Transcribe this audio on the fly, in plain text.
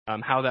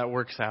how that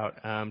works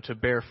out to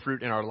bear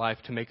fruit in our life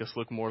to make us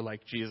look more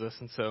like Jesus.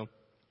 And so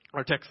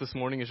our text this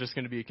morning is just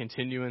going to be a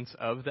continuance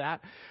of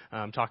that,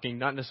 talking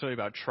not necessarily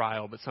about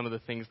trial, but some of the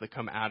things that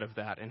come out of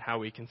that and how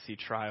we can see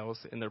trials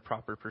in their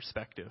proper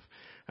perspective.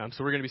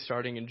 So we're going to be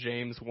starting in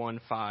James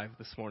 1:5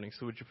 this morning.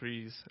 So would you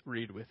please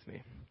read with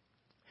me?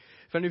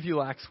 If any of you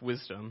lacks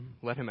wisdom,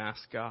 let him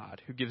ask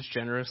God, who gives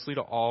generously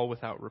to all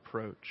without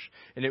reproach,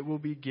 and it will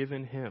be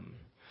given him.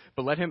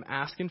 But let him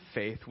ask in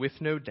faith with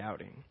no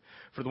doubting.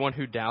 For the one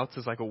who doubts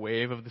is like a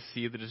wave of the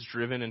sea that is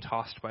driven and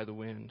tossed by the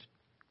wind.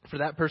 For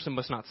that person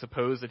must not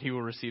suppose that he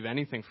will receive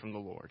anything from the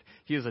Lord.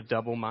 He is a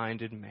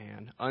double-minded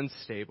man,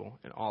 unstable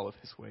in all of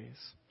his ways.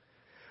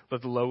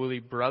 Let the lowly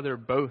brother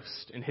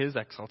boast in his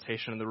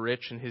exaltation, and the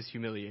rich in his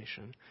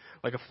humiliation.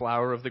 Like a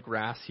flower of the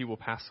grass he will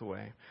pass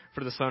away.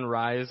 For the sun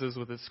rises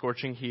with its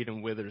scorching heat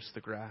and withers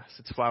the grass.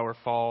 Its flower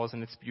falls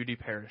and its beauty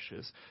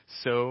perishes.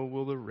 So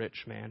will the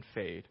rich man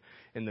fade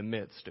in the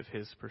midst of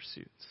his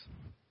pursuits.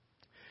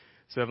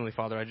 So Heavenly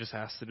Father, I just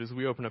ask that as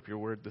we open up your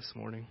word this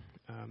morning,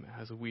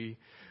 as we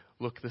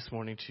look this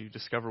morning to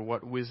discover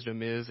what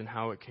wisdom is and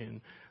how it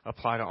can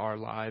apply to our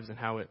lives and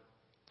how it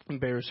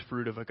bears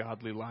fruit of a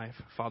godly life.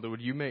 Father, would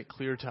you make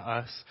clear to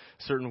us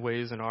certain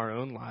ways in our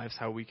own lives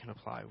how we can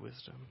apply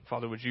wisdom?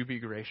 Father, would you be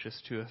gracious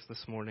to us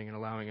this morning in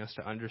allowing us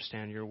to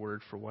understand your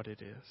word for what it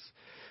is?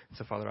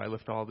 So, Father, I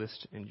lift all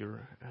this in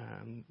your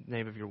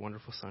name of your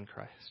wonderful Son,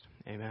 Christ.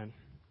 Amen.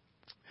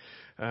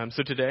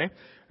 So today,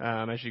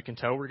 as you can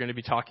tell, we're going to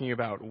be talking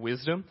about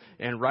wisdom.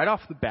 And right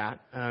off the bat,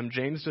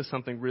 James does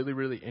something really,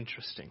 really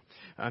interesting.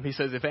 He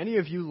says, if any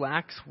of you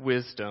lacks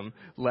wisdom,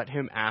 let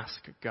him ask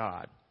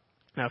God.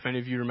 Now, if any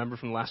of you remember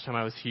from the last time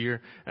I was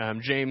here,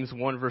 James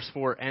 1 verse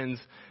 4 ends,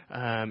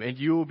 and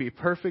you will be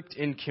perfect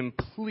and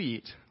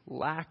complete,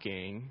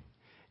 lacking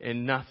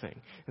in nothing.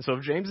 And so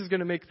if James is going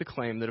to make the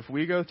claim that if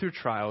we go through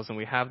trials and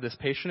we have this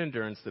patient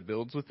endurance that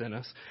builds within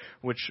us,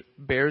 which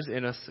bears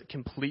in us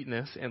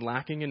completeness and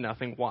lacking in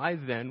nothing, why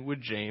then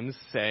would James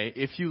say,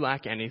 if you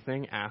lack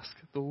anything, ask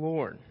the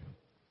Lord?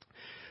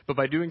 But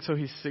by doing so,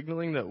 he's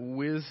signaling that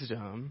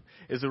wisdom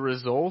is a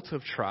result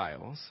of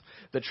trials,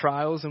 that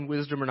trials and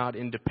wisdom are not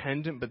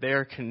independent, but they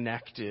are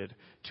connected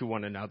to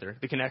one another.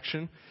 The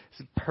connection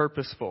is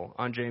purposeful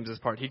on James's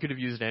part. He could have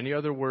used any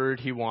other word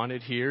he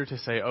wanted here to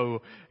say,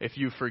 oh, if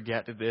you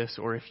forget this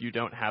or if you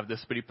don't have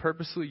this, but he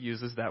purposely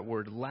uses that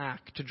word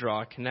lack to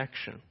draw a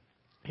connection.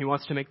 He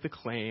wants to make the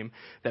claim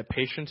that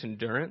patient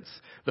endurance,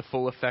 the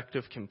full effect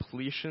of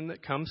completion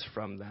that comes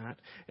from that,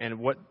 and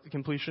what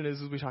completion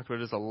is, as we talked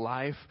about, is a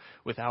life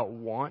without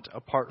want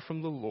apart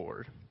from the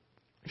Lord.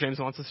 James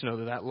wants us to know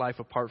that that life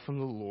apart from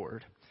the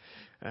Lord,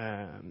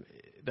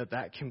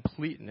 that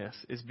completeness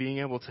is being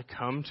able to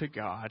come to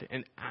God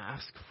and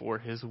ask for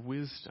his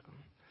wisdom.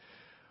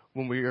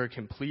 When we are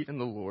complete in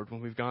the Lord,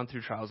 when we've gone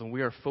through trials and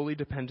we are fully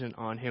dependent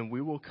on him, we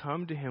will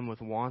come to him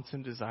with wants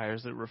and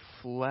desires that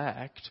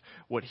reflect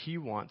what he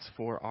wants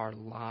for our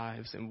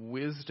lives. And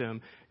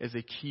wisdom is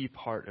a key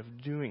part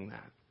of doing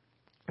that.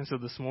 And so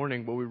this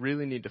morning, what we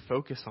really need to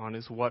focus on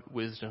is what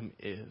wisdom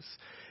is.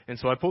 And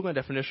so I pulled my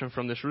definition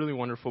from this really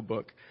wonderful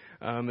book.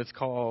 It's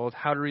called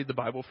How to Read the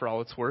Bible for All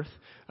It's Worth.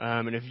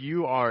 And if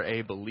you are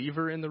a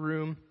believer in the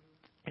room,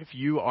 if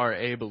you are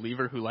a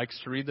believer who likes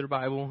to read their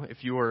Bible,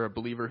 if you are a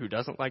believer who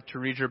doesn't like to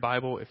read your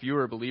Bible, if you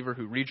are a believer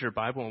who reads your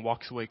Bible and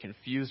walks away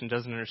confused and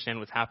doesn't understand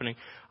what's happening,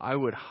 I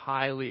would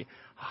highly,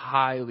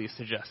 highly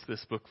suggest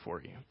this book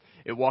for you.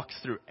 It walks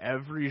through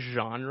every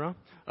genre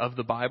of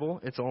the Bible.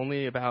 It's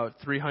only about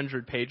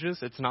 300 pages.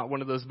 It's not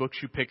one of those books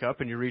you pick up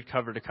and you read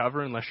cover to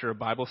cover unless you're a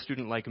Bible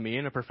student like me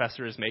and a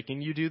professor is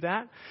making you do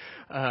that.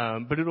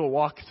 But it'll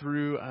walk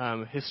through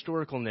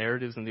historical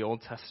narratives in the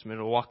Old Testament.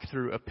 It'll walk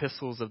through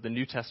epistles of the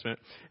New Testament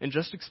and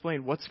just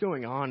explain what's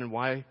going on and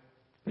why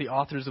the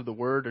authors of the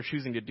Word are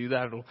choosing to do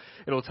that.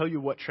 It'll tell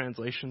you what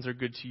translations are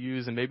good to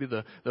use and maybe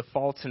the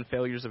faults and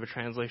failures of a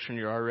translation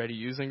you're already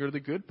using or the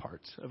good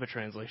parts of a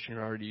translation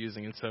you're already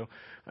using. And so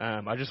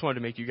I just wanted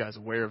to make you guys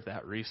aware of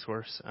that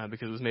resource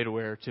because it was made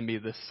aware to me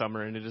this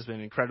summer, and it has been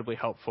incredibly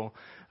helpful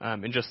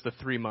in just the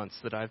 3 months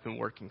that I've been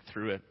working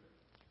through it.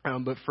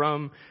 But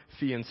from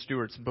Fee and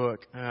Stewart's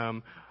book,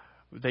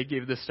 they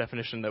gave this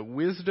definition that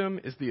wisdom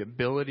is the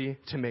ability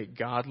to make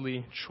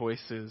godly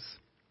choices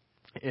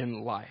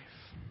in life.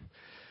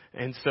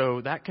 And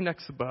so that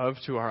connects above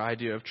to our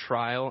idea of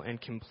trial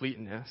and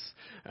completeness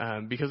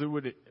because it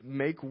would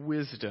make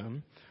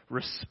wisdom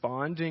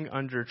responding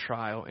under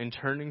trial and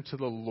turning to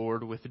the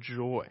Lord with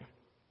joy.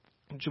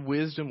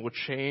 Wisdom will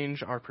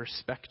change our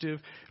perspective.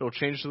 It will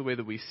change the way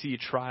that we see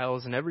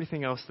trials and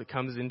everything else that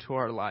comes into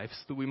our lives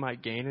so that we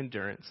might gain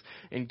endurance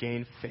and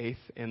gain faith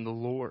in the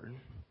Lord.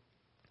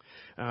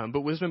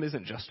 But wisdom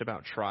isn't just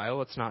about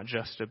trial. It's not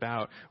just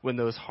about when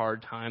those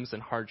hard times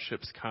and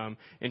hardships come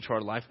into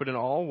our life, but in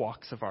all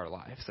walks of our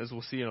lives, as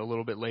we'll see in a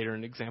little bit later,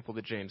 an example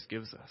that James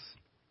gives us.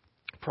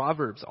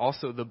 Proverbs,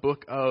 also the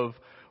book of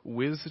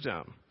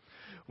wisdom,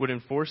 would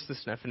enforce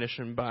this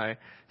definition by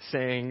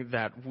saying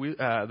that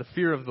the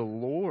fear of the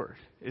Lord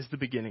is the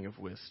beginning of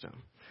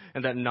wisdom,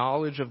 and that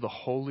knowledge of the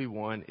Holy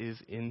One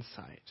is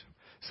insight.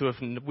 So if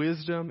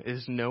wisdom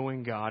is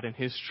knowing God and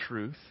his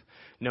truth,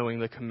 knowing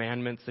the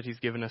commandments that he's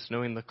given us,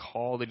 knowing the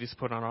call that he's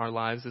put on our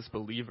lives as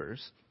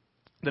believers,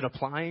 then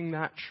applying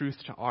that truth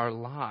to our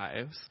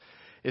lives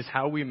is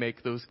how we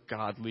make those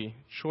godly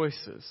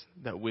choices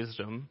that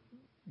wisdom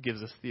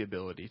gives us the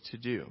ability to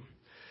do.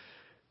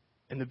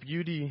 And the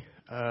beauty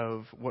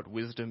of what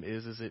wisdom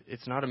is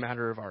it's not a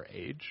matter of our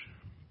age.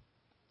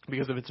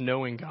 Because if it's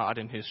knowing God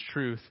and his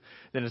truth,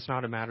 then it's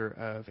not a matter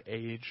of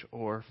age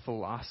or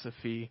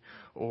philosophy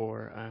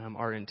or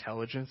our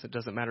intelligence. It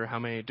doesn't matter how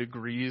many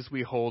degrees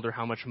we hold or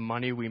how much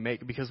money we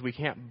make, because we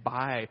can't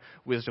buy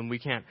wisdom. We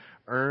can't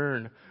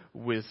earn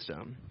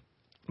wisdom.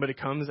 But it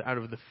comes out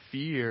of the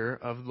fear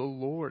of the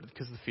Lord,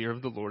 because the fear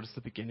of the Lord is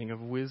the beginning of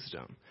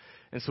wisdom.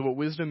 And so what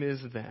wisdom is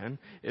then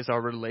is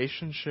our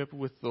relationship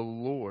with the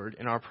Lord,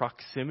 and our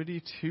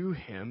proximity to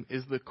him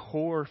is the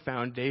core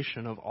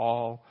foundation of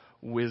all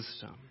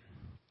wisdom.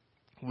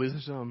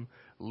 Wisdom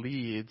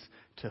leads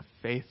to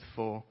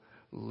faithful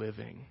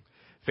living.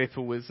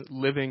 Faithful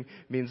living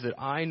means that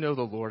I know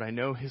the Lord, I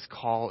know his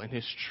call and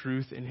his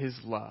truth and his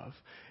love.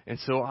 And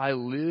so I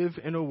live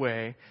in a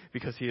way,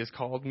 because he has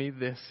called me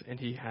this and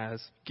he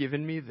has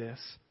given me this,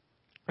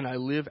 and I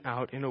live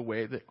out in a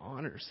way that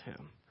honors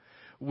him.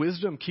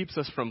 Wisdom keeps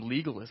us from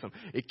legalism.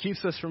 It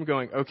keeps us from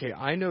going, okay,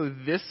 I know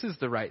this is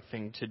the right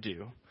thing to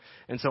do,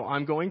 and so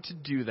I'm going to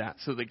do that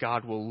so that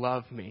God will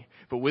love me.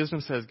 But wisdom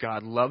says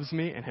God loves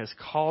me and has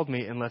called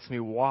me and lets me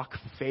walk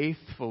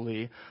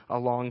faithfully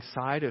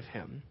alongside of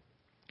him.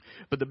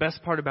 But the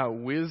best part about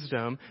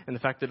wisdom and the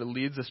fact that it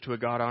leads us to a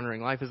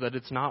God-honoring life is that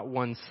it's not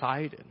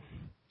one-sided.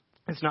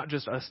 It's not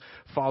just us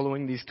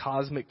following these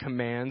cosmic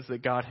commands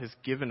that God has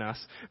given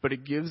us, but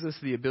it gives us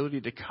the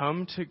ability to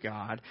come to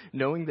God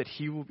knowing that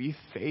he will be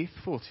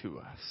faithful to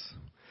us.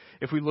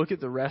 If we look at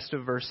the rest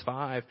of verse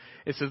 5,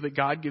 it says that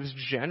God gives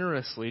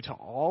generously to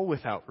all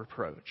without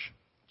reproach.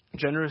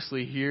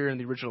 Generously here in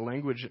the original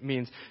language, it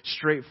means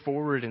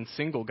straightforward and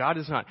single. God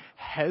is not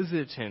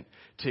hesitant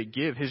to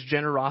give. His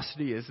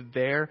generosity is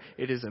there.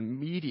 It is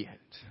immediate.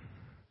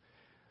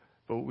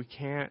 But what we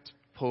can't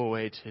pull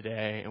away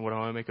today, and what I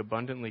want to make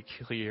abundantly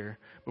clear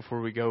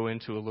before we go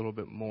into a little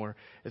bit more,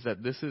 is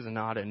that this is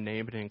not a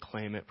name it and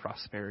claim it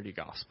prosperity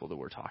gospel that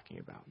we're talking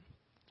about.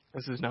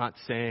 This is not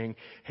saying,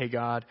 hey,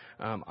 God,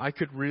 I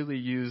could really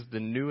use the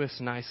newest,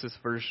 nicest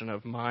version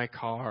of my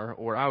car,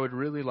 or I would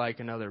really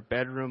like another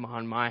bedroom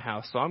on my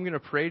house, so I'm going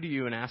to pray to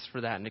you and ask for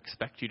that and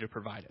expect you to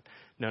provide it.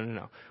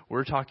 No.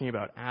 We're talking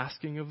about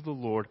asking of the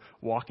Lord,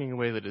 walking a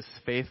way that is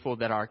faithful,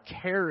 that our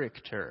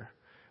character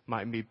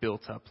might be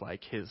built up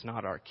like his,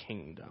 not our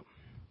kingdom.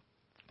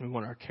 We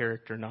want our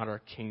character, not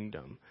our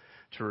kingdom,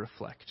 to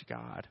reflect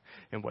God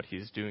and what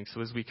he's doing.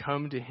 So as we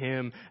come to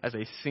him as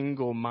a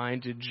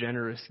single-minded,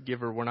 generous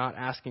giver, we're not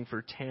asking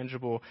for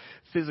tangible,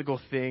 physical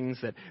things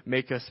that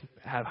make us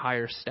have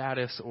higher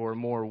status or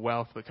more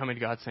wealth, but coming to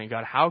God saying,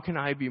 God, how can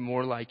I be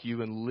more like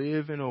you and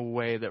live in a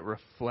way that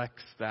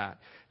reflects that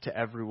to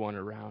everyone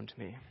around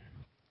me?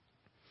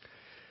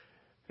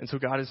 And so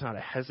God is not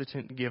a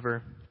hesitant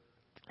giver.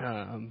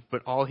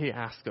 But all he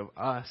asks of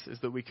us is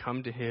that we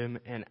come to him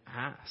and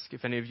ask.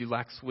 If any of you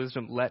lacks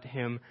wisdom, let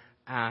him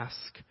ask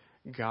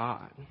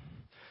God.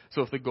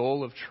 So if the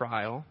goal of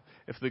trial,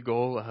 if the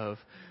goal of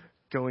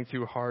going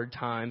through hard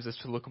times is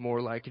to look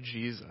more like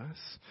Jesus,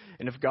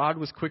 and if God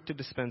was quick to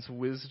dispense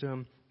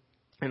wisdom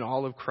and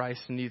all of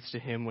Christ's needs to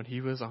him when he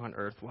was on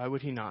earth, why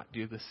would he not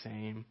do the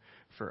same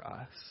for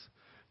us?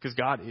 Because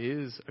God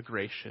is a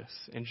gracious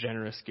and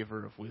generous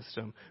giver of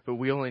wisdom, but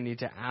we only need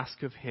to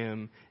ask of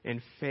him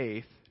in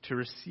faith to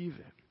receive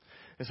it.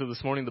 And so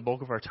this morning, the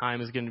bulk of our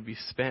time is going to be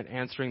spent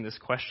answering this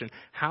question: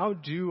 how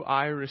do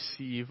I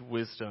receive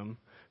wisdom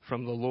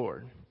from the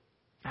Lord?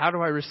 How do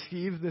I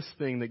receive this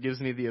thing that gives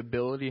me the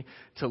ability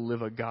to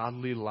live a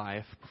godly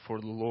life before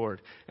the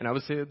Lord? And I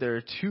would say that there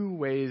are two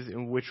ways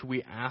in which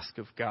we ask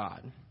of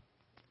God.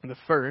 And the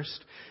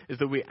first is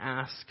that we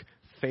ask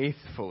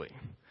faithfully.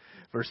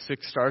 Verse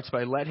 6 starts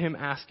by, let him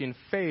ask in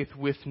faith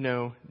with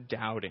no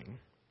doubting.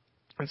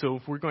 And so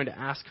if we're going to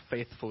ask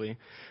faithfully,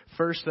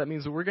 first that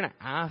means that we're going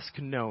to ask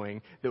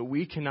knowing that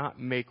we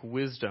cannot make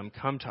wisdom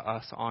come to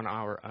us on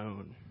our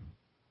own.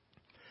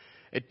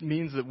 It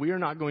means that we are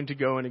not going to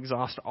go and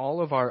exhaust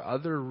all of our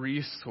other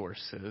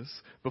resources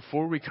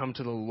before we come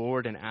to the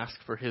Lord and ask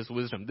for his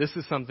wisdom. This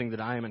is something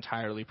that I am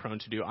entirely prone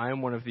to do. I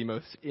am one of the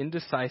most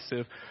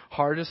indecisive,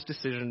 hardest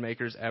decision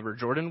makers ever.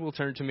 Jordan will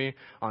turn to me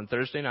on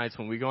Thursday nights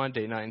when we go on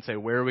date night and say,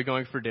 where are we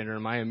going for dinner?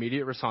 And my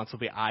immediate response will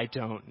be, I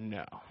don't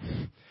know.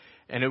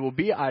 And it will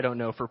be, I don't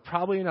know, for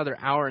probably another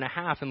hour and a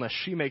half unless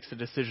she makes a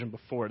decision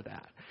before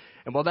that.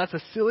 And while that's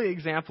a silly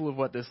example of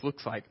what this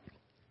looks like,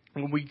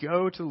 when we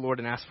go to the Lord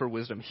and ask for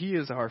wisdom, he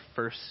is our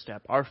first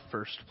step, our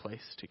first place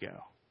to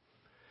go.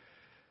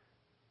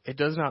 It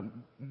does not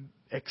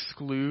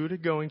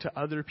exclude going to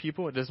other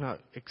people. It does not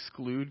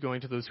exclude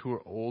going to those who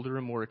are older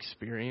and more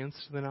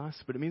experienced than us,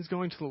 but it means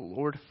going to the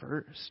Lord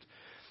first.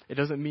 It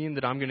doesn't mean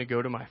that I'm going to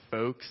go to my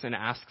folks and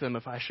ask them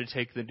if I should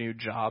take the new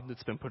job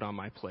that's been put on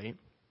my plate.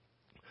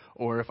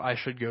 or if I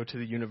should go to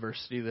the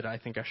university that I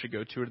think I should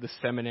go to, or the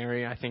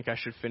seminary I think I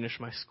should finish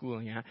my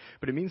schooling at.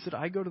 But it means that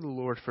I go to the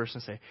Lord first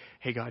and say,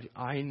 hey, God,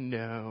 I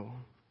know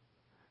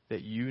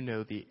that you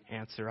know the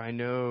answer. I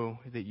know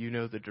that you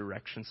know the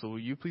direction. So will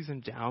you please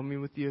endow me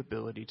with the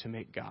ability to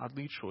make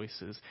godly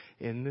choices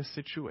in this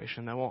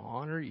situation that will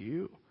honor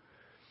you?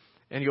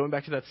 And going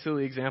back to that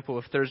silly example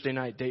of Thursday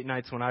night date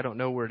nights when I don't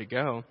know where to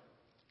go,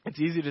 it's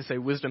easy to say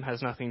wisdom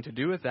has nothing to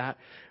do with that,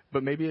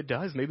 but maybe it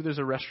does. Maybe there's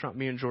a restaurant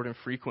me and Jordan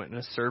frequent and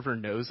a server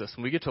knows us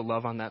and we get to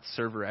love on that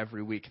server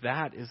every week.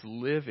 That is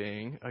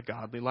living a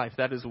godly life.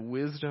 That is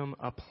wisdom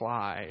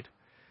applied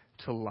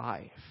to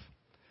life.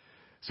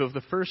 So if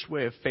the first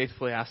way of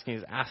faithfully asking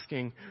is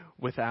asking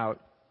without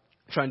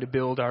trying to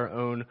build our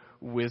own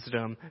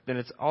wisdom, then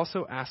it's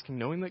also asking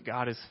knowing that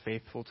God is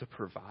faithful to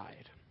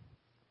provide.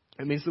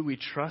 It means that we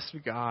trust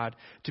God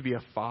to be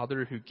a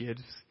Father who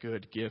gives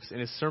good gifts. In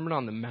his Sermon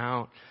on the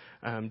Mount,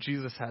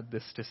 Jesus had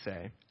this to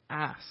say,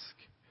 ask,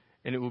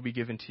 and it will be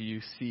given to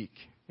you. Seek,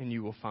 and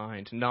you will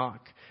find.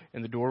 Knock,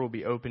 and the door will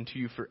be opened to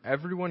you. For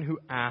everyone who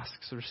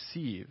asks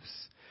receives,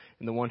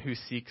 and the one who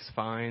seeks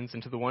finds,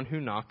 and to the one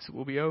who knocks it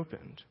will be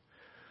opened.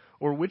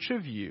 Or which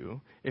of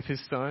you, if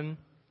his son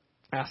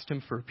asked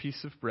him for a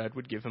piece of bread,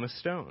 would give him a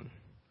stone?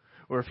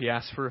 Or if he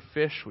asked for a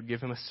fish, would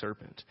give him a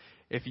serpent?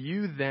 If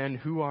you then,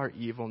 who are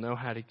evil, know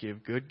how to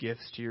give good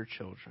gifts to your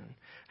children,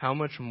 how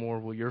much more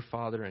will your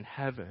Father in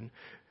heaven,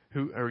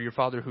 your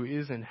Father who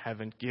is in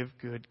heaven, give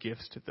good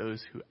gifts to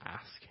those who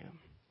ask him?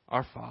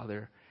 Our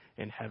Father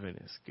in heaven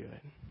is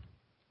good.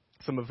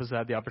 Some of us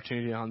had the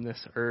opportunity on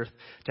this earth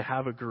to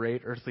have a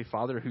great earthly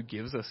Father who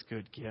gives us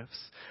good gifts.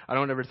 I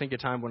don't ever think of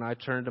a time when I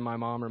turn to my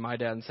mom or my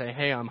dad and say,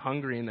 hey, I'm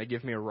hungry, and they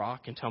give me a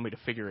rock and tell me to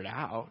figure it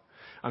out.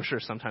 I'm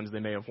sure sometimes they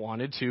may have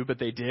wanted to, but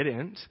they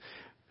didn't.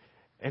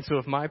 And so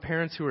if my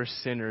parents who are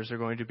sinners are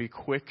going to be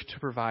quick to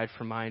provide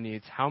for my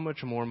needs, how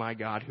much more my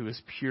God who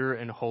is pure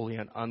and holy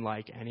and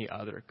unlike any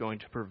other going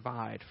to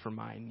provide for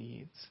my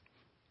needs?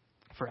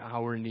 For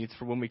our needs,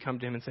 for when we come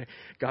to him and say,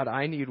 God,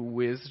 I need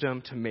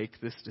wisdom to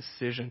make this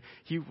decision,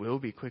 he will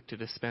be quick to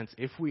dispense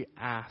if we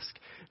ask,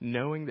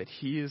 knowing that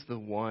he is the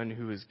one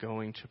who is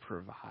going to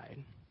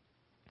provide.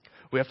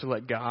 We have to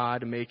let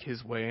God make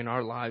his way in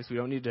our lives. We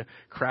don't need to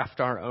craft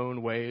our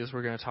own ways,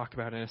 we're going to talk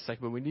about in a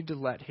second, but we need to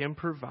let him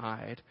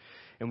provide,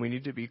 and we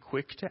need to be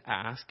quick to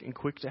ask and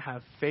quick to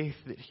have faith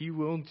that he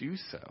will do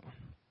so.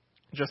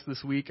 Just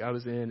this week, I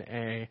was in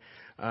a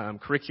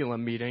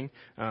curriculum meeting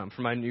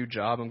for my new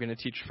job. I'm going to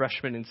teach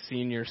freshman and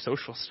senior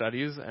social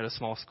studies at a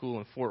small school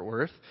in Fort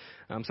Worth.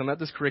 So I'm at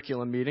this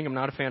curriculum meeting. I'm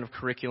not a fan of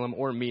curriculum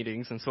or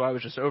meetings, and so I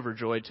was just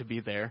overjoyed to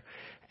be there.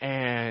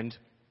 And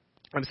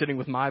I'm sitting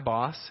with my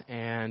boss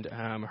and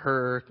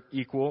her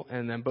equal,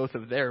 and then both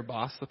of their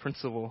boss, the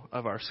principal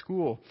of our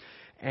school.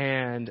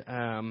 And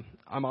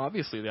I'm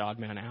obviously the odd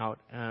man out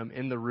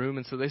in the room.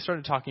 And so they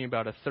started talking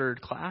about a third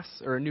class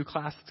or a new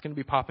class that's going to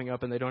be popping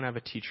up, and they don't have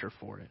a teacher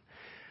for it.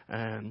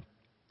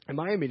 And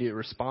my immediate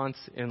response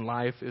in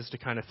life is to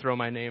kind of throw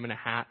my name in a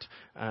hat,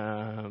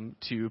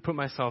 to put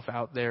myself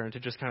out there and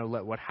to just kind of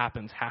let what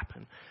happens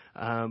happen.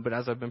 But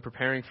as I've been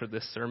preparing for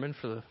this sermon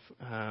for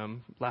the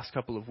last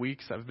couple of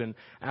weeks, I've been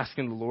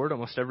asking the Lord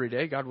almost every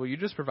day, God, will you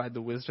just provide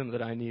the wisdom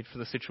that I need for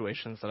the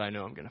situations that I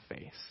know I'm going to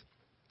face?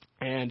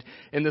 And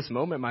in this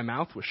moment, my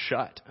mouth was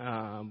shut,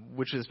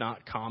 which is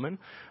not common.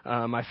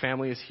 My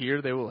family is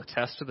here. They will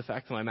attest to the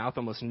fact that my mouth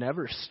almost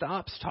never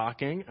stops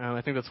talking.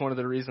 I think that's one of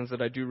the reasons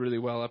that I do really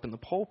well up in the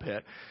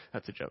pulpit.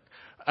 That's a joke.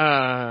 So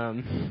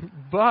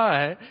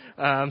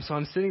I'm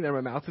sitting there.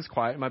 My mouth is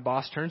quiet. My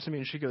boss turns to me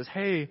and she goes,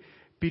 hey,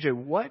 BJ,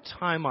 what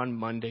time on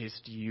Mondays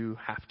do you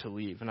have to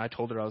leave? And I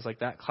told her, I was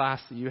like, that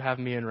class that you have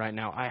me in right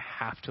now, I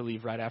have to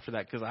leave right after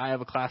that because I have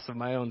a class of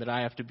my own that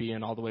I have to be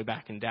in all the way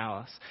back in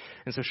Dallas.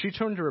 And so she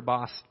turned to her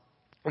boss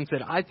and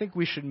said, I think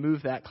we should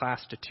move that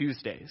class to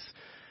Tuesdays.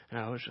 And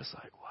I was just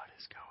like, what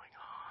is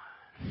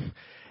going on?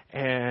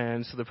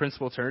 And so the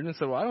principal turned and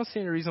said, well, I don't see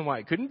any reason why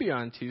it couldn't be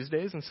on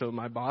Tuesdays. And so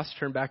my boss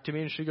turned back to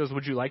me and she goes,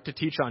 would you like to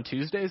teach on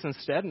Tuesdays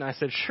instead? And I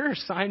said, sure,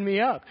 sign me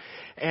up.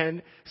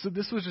 And so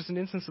this was just an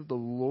instance of the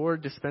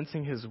Lord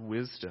dispensing his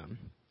wisdom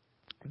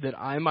that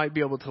I might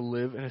be able to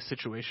live in a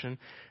situation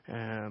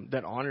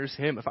that honors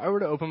him. If I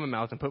were to open my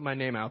mouth and put my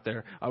name out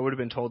there, I would have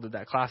been told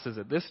that class is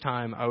at this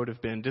time. I would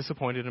have been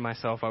disappointed in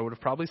myself. I would have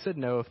probably said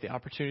no if the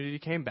opportunity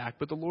came back.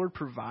 But the Lord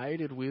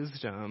provided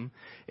wisdom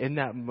in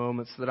that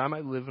moment so that I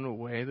might live in a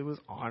way that was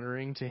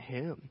honoring to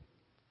him,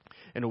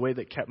 in a way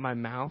that kept my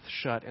mouth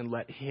shut and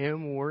let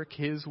him work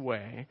his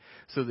way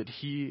so that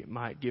he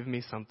might give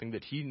me something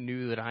that he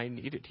knew that I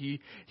needed. He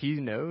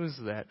knows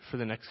that for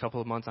the next couple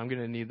of months I'm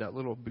going to need that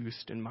little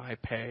boost in my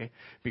pay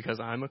because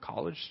I'm a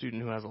college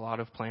student who has a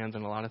lot of plans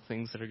and a lot of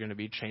things that are going to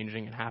be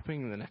changing and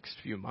happening in the next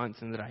few months,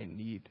 and that I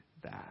need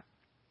that.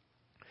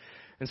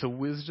 And so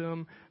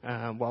wisdom,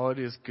 while it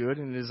is good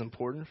and it is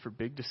important for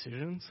big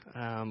decisions,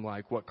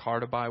 like what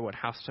car to buy, what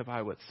house to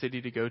buy, what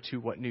city to go to,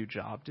 what new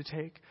job to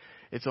take,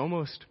 it's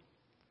almost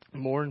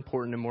more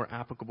important and more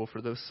applicable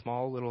for those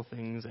small little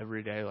things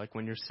every day, like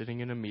when you're sitting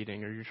in a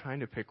meeting or you're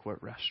trying to pick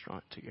what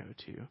restaurant to go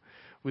to.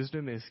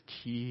 Wisdom is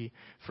key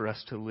for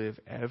us to live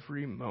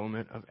every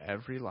moment of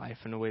every life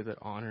in a way that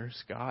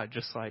honors God.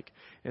 Just like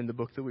in the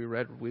book that we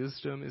read,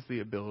 wisdom is the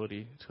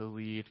ability to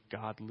lead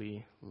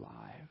godly lives.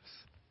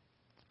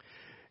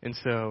 And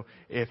so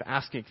if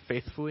asking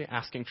faithfully,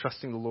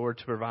 trusting the Lord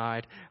to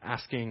provide,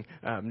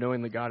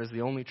 knowing that God is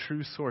the only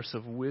true source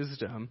of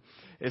wisdom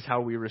is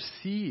how we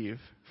receive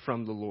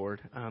from the Lord,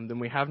 then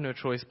we have no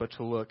choice but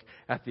to look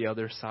at the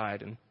other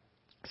side and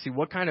see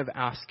what kind of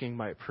asking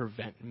might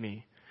prevent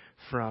me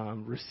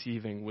from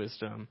receiving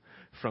wisdom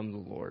from the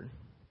Lord.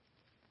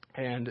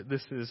 And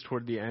this is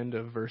toward the end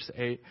of verse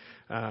 8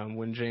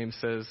 when James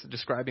says,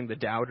 describing the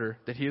doubter,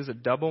 that he is a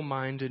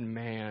double-minded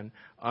man,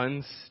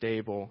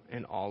 unstable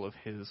in all of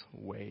his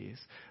ways.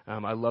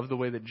 I love the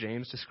way that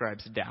James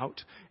describes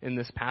doubt in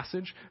this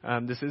passage.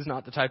 This is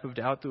not the type of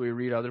doubt that we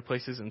read other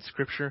places in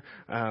Scripture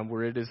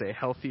where it is a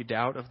healthy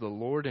doubt of the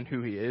Lord and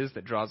who he is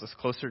that draws us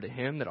closer to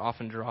him, that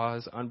often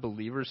draws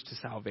unbelievers to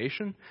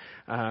salvation,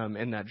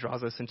 and that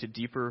draws us into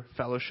deeper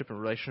fellowship and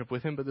relationship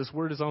with him. But this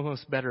word is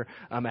almost better,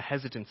 a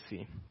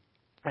hesitancy.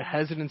 A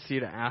hesitancy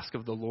to ask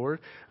of the Lord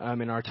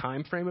in our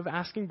time frame of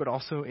asking, but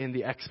also in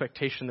the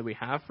expectation that we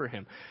have for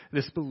him.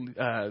 This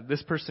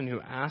person who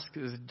asks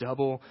is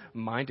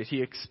double-minded.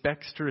 He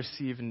expects to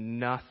receive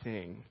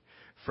nothing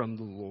from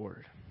the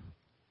Lord.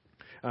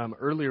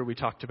 Earlier we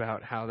talked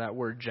about how that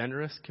word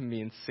generous can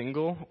mean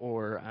single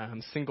or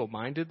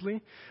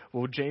single-mindedly.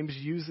 Well, James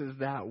uses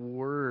that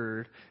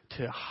word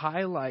to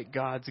highlight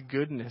God's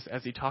goodness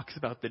as he talks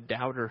about the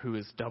doubter who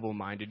is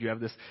double-minded. You have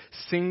this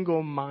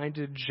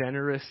single-minded,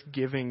 generous,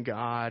 giving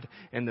God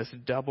and this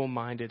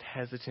double-minded,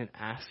 hesitant,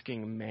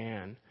 asking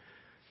man.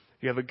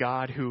 You have a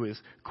God who is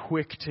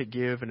quick to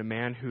give and a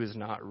man who is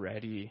not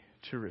ready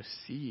to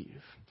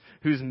receive,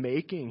 who's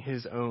making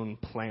his own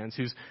plans,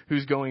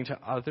 who's going to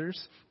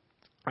others.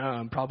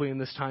 Probably in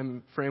this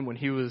time frame when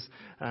he was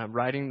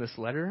writing this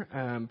letter,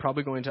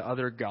 probably going to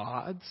other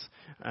gods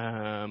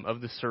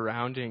of the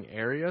surrounding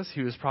areas.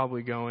 He was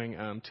probably going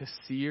to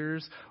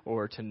seers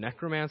or to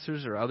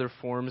necromancers or other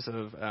forms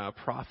of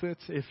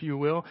prophets, if you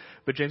will.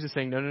 But James is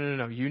saying,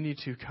 no. You need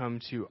to come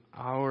to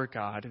our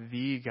God,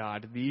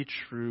 the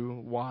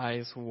true,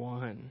 wise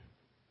one,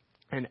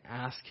 and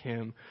ask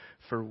him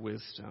for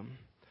wisdom.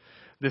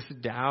 This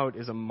doubt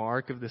is a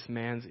mark of this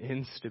man's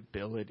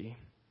instability.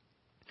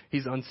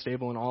 He's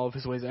unstable in all of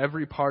his ways.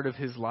 Every part of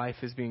his life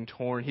is being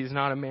torn. He's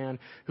not a man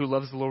who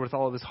loves the Lord with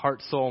all of his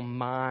heart, soul,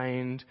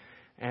 mind,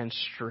 and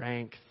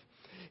strength.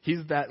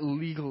 He's that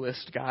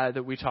legalist guy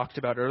that we talked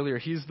about earlier.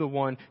 He's the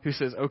one who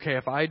says, okay,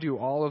 if I do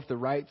all of the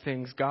right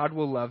things, God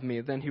will love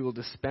me. Then he will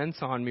dispense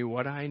on me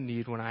what I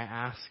need when I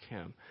ask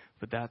him.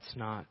 But that's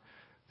not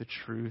the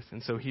truth.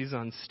 And so he's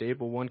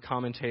unstable. One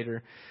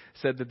commentator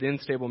said that the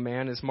unstable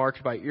man is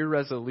marked by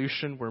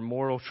irresolution where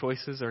moral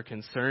choices are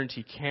concerned.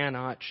 He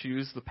cannot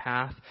choose the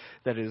path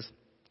that is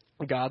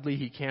godly.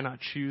 He cannot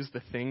choose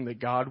the thing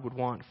that God would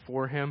want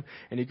for him.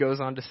 And he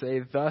goes on to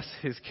say, thus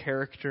his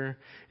character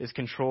is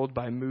controlled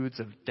by moods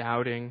of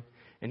doubting,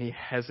 and he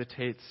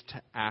hesitates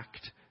to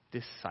act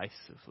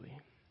decisively.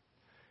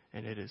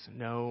 And it is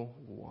no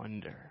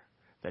wonder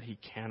that he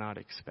cannot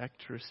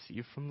expect to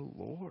receive from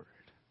the Lord.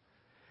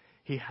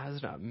 He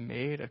has not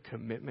made a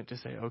commitment to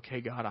say, okay,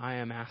 God, I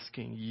am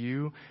asking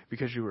you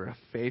because you are a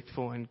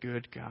faithful and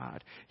good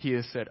God. He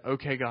has said,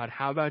 okay, God,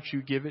 how about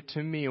you give it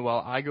to me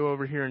while I go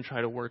over here and try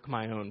to work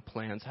my own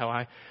plans,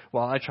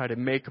 while I try to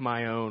make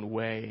my own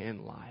way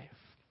in life.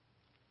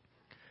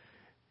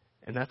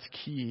 And that's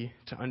key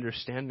to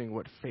understanding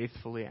what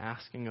faithfully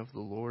asking of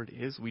the Lord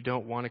is. We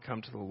don't want to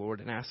come to the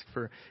Lord and ask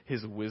for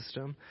his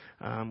wisdom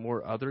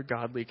or other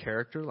godly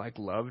character like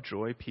love,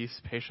 joy, peace,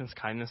 patience,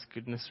 kindness,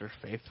 goodness, or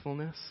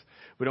faithfulness.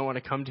 We don't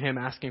want to come to him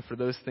asking for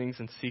those things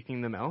and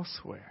seeking them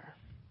elsewhere.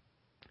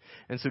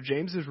 And so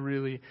James is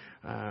really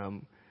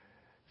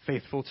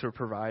faithful to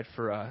provide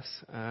for us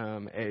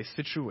a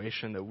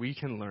situation that we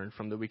can learn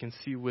from, that we can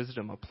see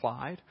wisdom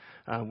applied.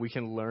 We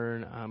can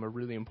learn a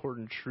really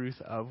important truth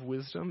of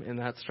wisdom, and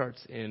that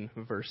starts in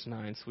verse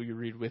 9. So will you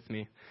read with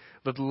me?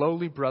 Let the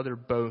lowly brother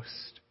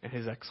boast in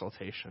his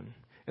exaltation,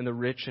 and the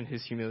rich in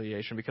his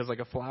humiliation, because like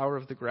a flower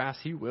of the grass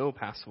he will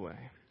pass away.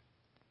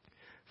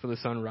 For the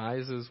sun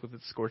rises with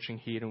its scorching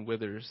heat and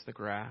withers the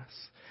grass.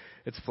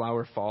 Its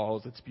flower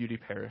falls, its beauty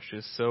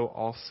perishes. So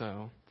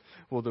also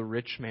will the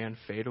rich man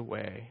fade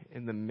away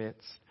in the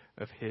midst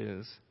of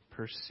his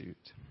pursuit.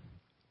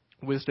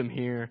 Wisdom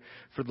here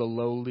for the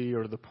lowly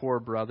or the poor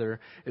brother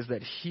is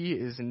that he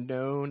is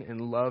known and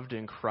loved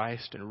in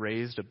Christ and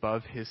raised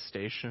above his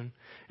station.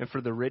 And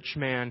for the rich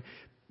man,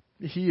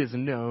 he is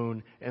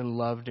known and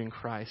loved in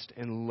Christ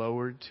and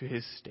lowered to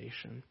his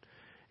station.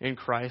 In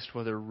Christ,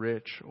 whether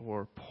rich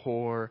or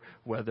poor,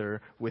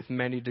 whether with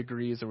many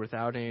degrees or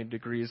without any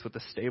degrees, with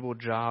a stable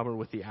job or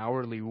with the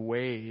hourly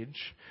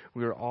wage,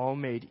 we are all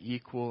made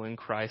equal in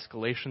Christ.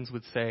 Galatians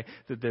would say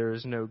that there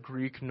is no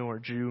Greek nor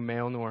Jew,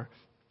 male nor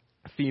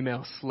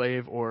female,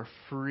 slave or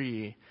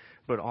free,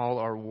 but all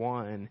are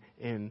one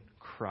in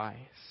Christ.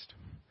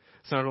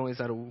 So not only is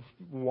that a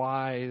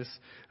wise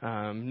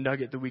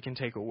nugget that we can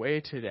take away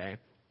today,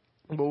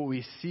 but what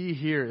we see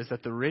here is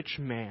that the rich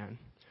man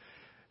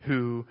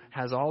who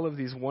has all of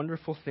these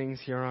wonderful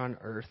things here on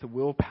earth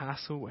will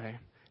pass away,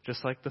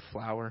 just like the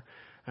flower.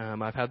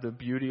 I've had the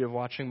beauty of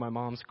watching my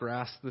mom's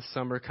grass this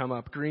summer come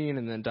up green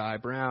and then die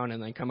brown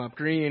and then come up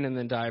green and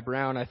then die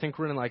brown. I think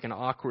we're in like an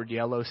awkward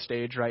yellow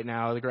stage right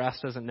now. The grass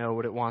doesn't know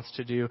what it wants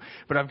to do,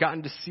 but I've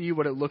gotten to see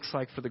what it looks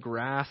like for the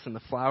grass and the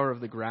flower of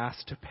the grass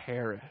to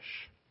perish.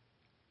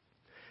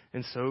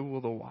 And so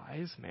will the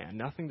wise man.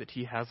 Nothing that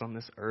he has on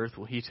this earth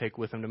will he take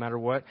with him. No matter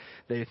what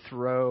they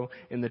throw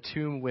in the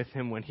tomb with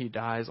him when he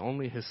dies,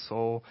 only his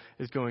soul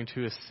is going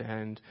to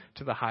ascend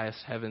to the highest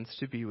heavens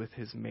to be with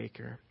his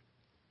Maker.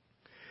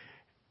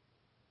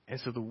 And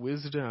so the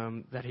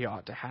wisdom that he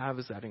ought to have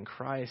is that in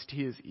Christ,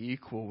 he is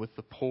equal with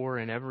the poor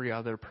and every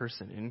other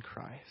person in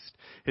Christ.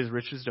 His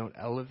riches don't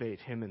elevate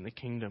him in the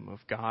kingdom of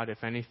God.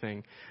 If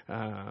anything,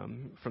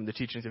 from the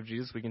teachings of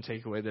Jesus, we can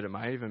take away that it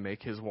might even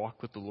make his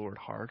walk with the Lord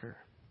harder.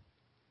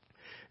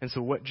 And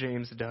so what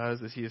James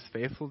does is he is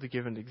faithful to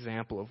give an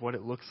example of what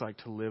it looks like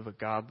to live a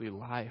godly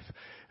life.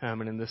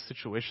 And in this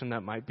situation,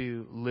 that might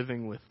be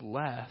living with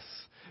less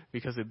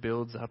because it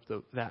builds up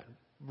that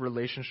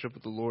relationship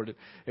with the Lord.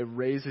 It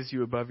raises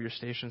you above your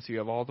station, so you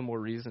have all the more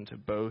reason to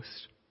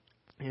boast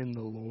in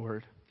the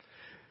Lord.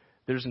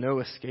 There's no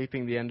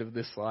escaping the end of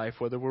this life,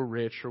 whether we're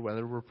rich or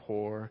whether we're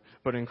poor.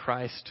 But in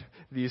Christ,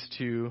 these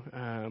two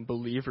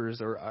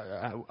believers, or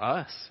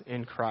us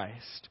in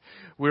Christ,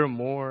 we're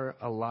more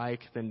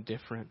alike than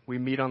different. We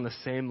meet on the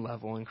same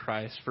level in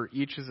Christ, for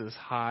each is as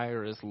high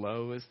or as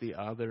low as the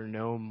other,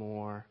 no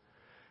more,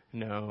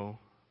 no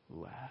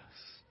less.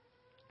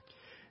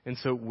 And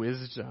so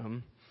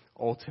wisdom,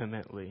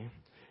 ultimately,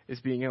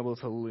 is being able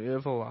to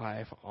live a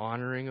life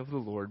honoring of the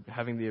Lord,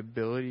 having the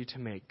ability to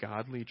make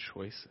godly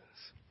choices.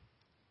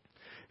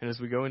 And as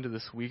we go into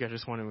this week, I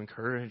just want to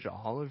encourage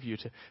all of you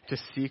to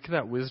seek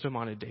that wisdom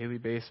on a daily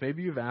basis.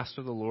 Maybe you've asked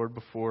of the Lord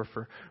before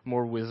for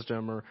more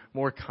wisdom or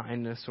more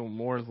kindness or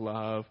more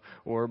love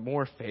or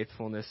more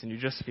faithfulness, and you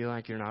just feel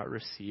like you're not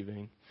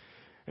receiving.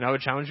 And I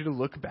would challenge you to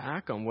look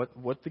back on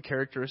what the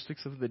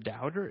characteristics of the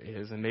doubter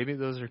is. And maybe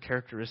those are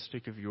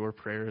characteristic of your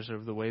prayers or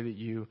of the way that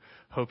you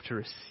hope to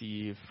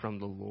receive from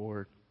the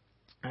Lord.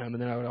 And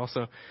then I would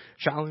also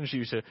challenge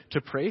you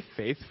to pray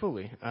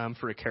faithfully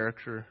for a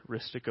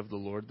characteristic of the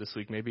Lord this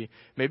week. Maybe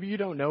you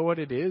don't know what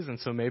it is, and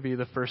so maybe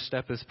the first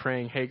step is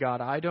praying, hey, God,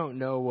 I don't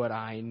know what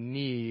I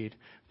need,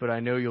 but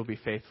I know you'll be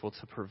faithful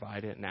to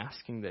provide it, and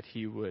asking that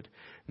he would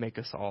make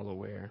us all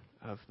aware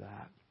of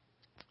that.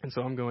 And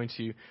so I'm going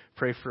to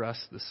pray for us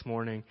this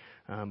morning.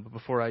 But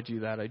before I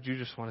do that, I do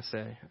just want to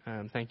say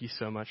thank you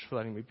so much for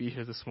letting me be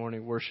here this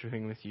morning,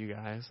 worshiping with you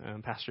guys.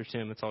 Pastor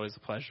Tim, it's always a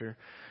pleasure.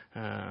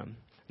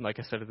 Like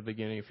I said at the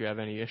beginning, if you have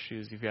any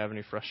issues, if you have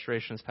any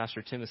frustrations,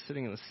 Pastor Tim is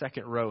sitting in the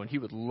second row, and he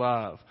would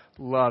love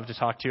to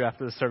talk to you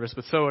after the service.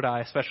 But so would I,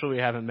 especially if we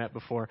haven't met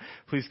before.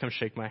 Please come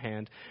shake my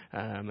hand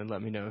and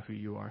let me know who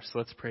you are. So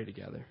let's pray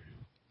together.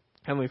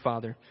 Heavenly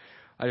Father,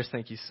 I just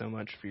thank you so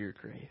much for your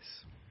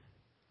grace.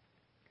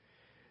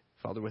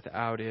 Father,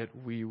 without it,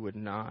 we would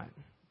not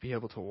be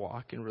able to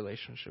walk in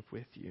relationship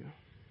with you.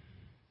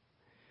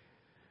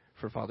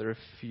 For Father, a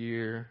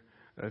fear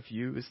of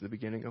you is the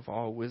beginning of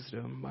all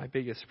wisdom. My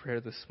biggest prayer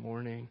this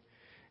morning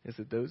is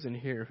that those in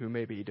here who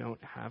maybe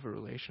don't have a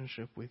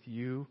relationship with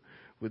you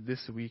would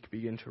this week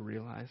begin to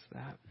realize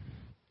that.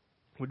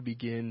 Would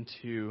begin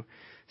to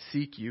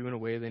seek you in a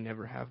way they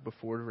never have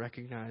before, to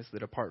recognize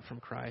that apart from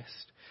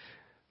Christ,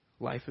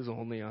 life is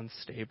only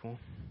unstable.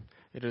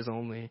 It is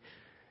only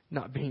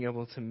not being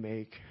able to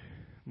make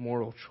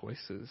moral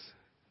choices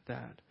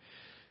that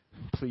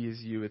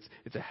please you.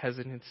 It's a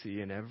hesitancy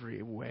in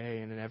every way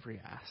and in every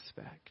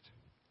aspect.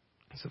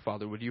 So,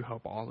 Father, would you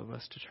help all of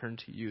us to turn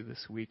to you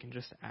this week and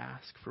just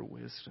ask for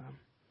wisdom?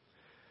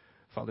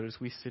 Father,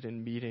 as we sit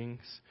in meetings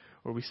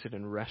or we sit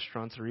in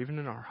restaurants or even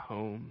in our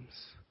homes,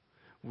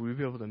 will we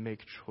be able to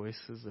make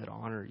choices that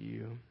honor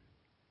you,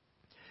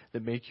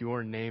 that make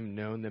your name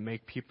known, that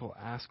make people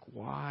ask,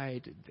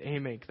 why did they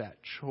make that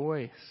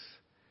choice?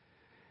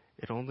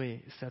 It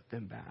only set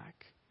them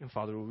back. And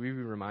Father, will we be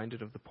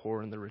reminded of the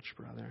poor and the rich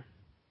brother?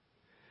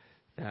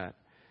 That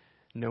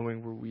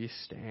knowing where we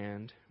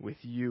stand with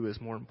you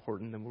is more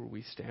important than where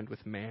we stand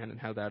with man, and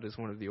how that is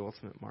one of the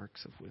ultimate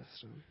marks of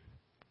wisdom.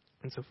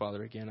 And so,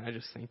 Father, again, I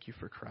just thank you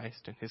for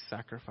Christ and his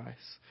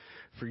sacrifice,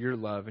 for your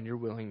love and your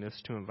willingness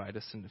to invite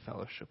us into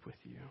fellowship with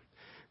you.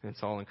 And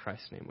it's all in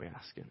Christ's name we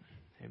ask it.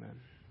 Amen.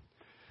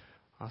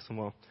 Awesome.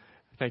 Well,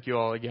 thank you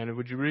all again. And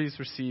would you please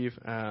receive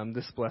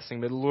this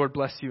blessing? May the Lord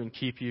bless you and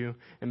keep you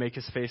and make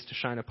his face to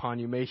shine upon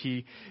you. May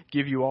he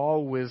give you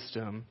all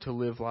wisdom to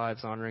live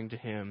lives honoring to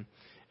him.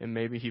 And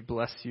maybe he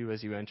bless you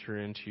as you enter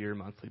into your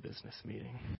monthly business meeting.